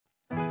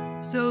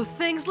So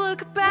things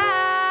look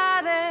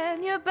bad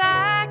and your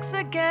back's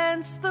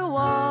against the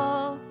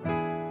wall.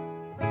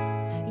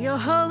 Your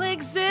whole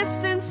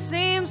existence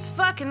seems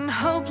fucking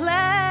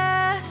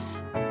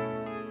hopeless.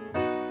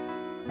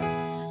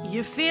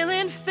 You're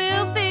feeling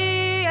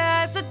filthy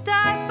as a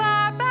dive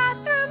bar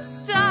bathroom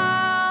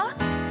stall.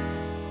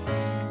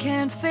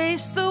 Can't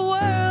face the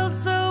world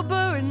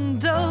sober and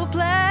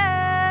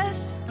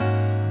dopeless.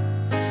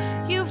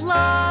 You've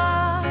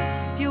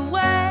lost your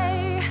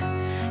way.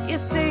 You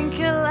think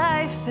your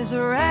life is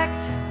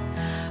wrecked.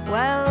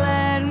 Well,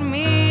 let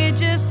me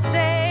just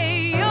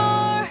say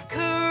you're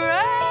correct.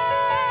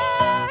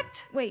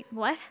 Wait,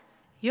 what?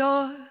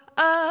 You're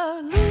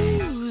a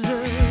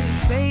loser,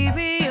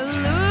 baby, a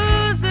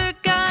loser,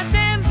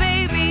 goddamn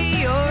baby.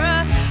 You're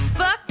a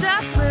fucked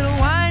up little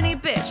whiny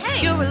bitch.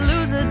 Hey. You're a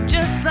loser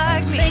just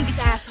like me. Thanks,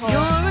 asshole.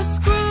 You're a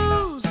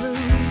screws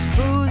loose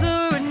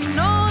boozer and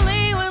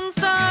only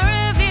one-star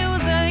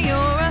revuser.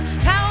 You're a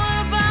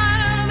power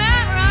bottom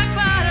and rock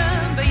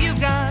bottom, but you've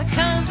got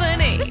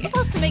company. Is this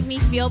supposed to make me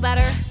feel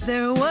better?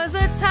 There was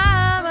a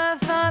time I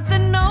thought that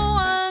no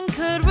one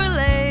could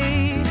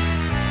relate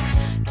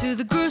to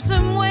the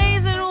gruesome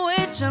ways in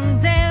which I'm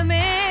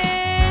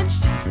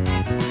damaged.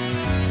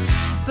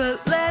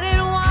 But letting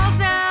walls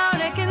down,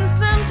 it can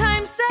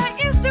sometimes set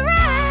you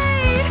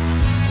straight.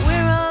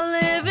 We're all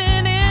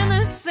living in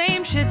the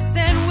same shit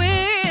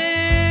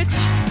sandwich.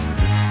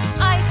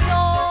 I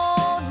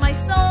sold my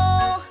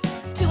soul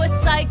to a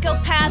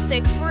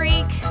psychopathic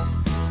freak.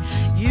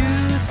 You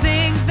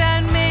think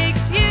that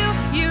makes you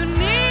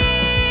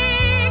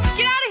unique?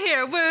 Get out of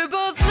here, we're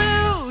both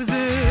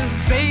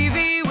losers,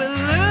 baby, we're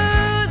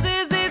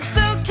losers. It's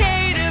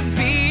okay to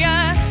be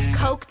a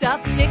Coked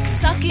up,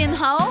 dick-sucking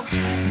hoe.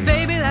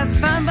 baby, that's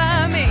fine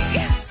by me.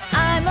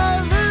 I'm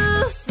a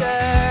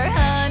loser,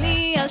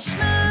 honey, a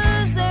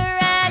schmoozer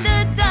and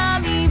a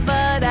dummy,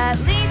 but at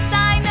least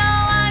I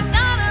know I'm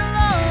not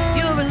alone.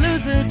 You're a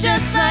loser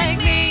just like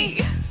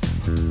me.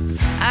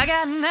 I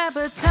got an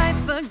appetite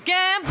for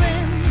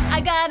gambling. I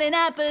got an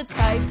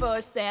appetite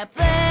for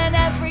sampling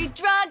every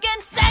drug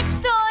and sex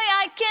toy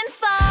I can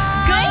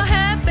find. Go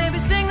ahead, baby,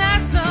 sing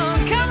that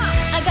song, come on.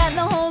 I got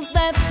no holes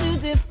left to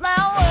deflower.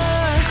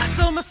 I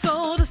sold my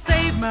soul to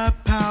save my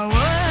power.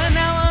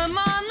 Now I'm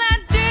on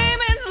that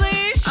demon's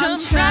leash. I'm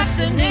trapped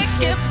and it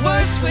gets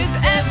worse with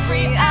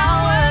every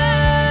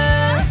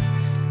hour.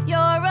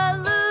 You're a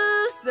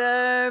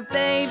loser,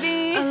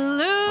 baby. A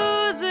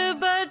loser,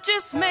 but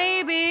just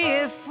maybe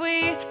if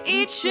we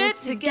eat shit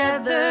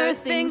together,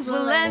 things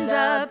will end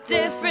up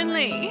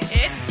differently.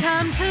 It's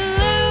time to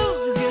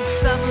lose your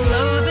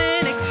self-loathing.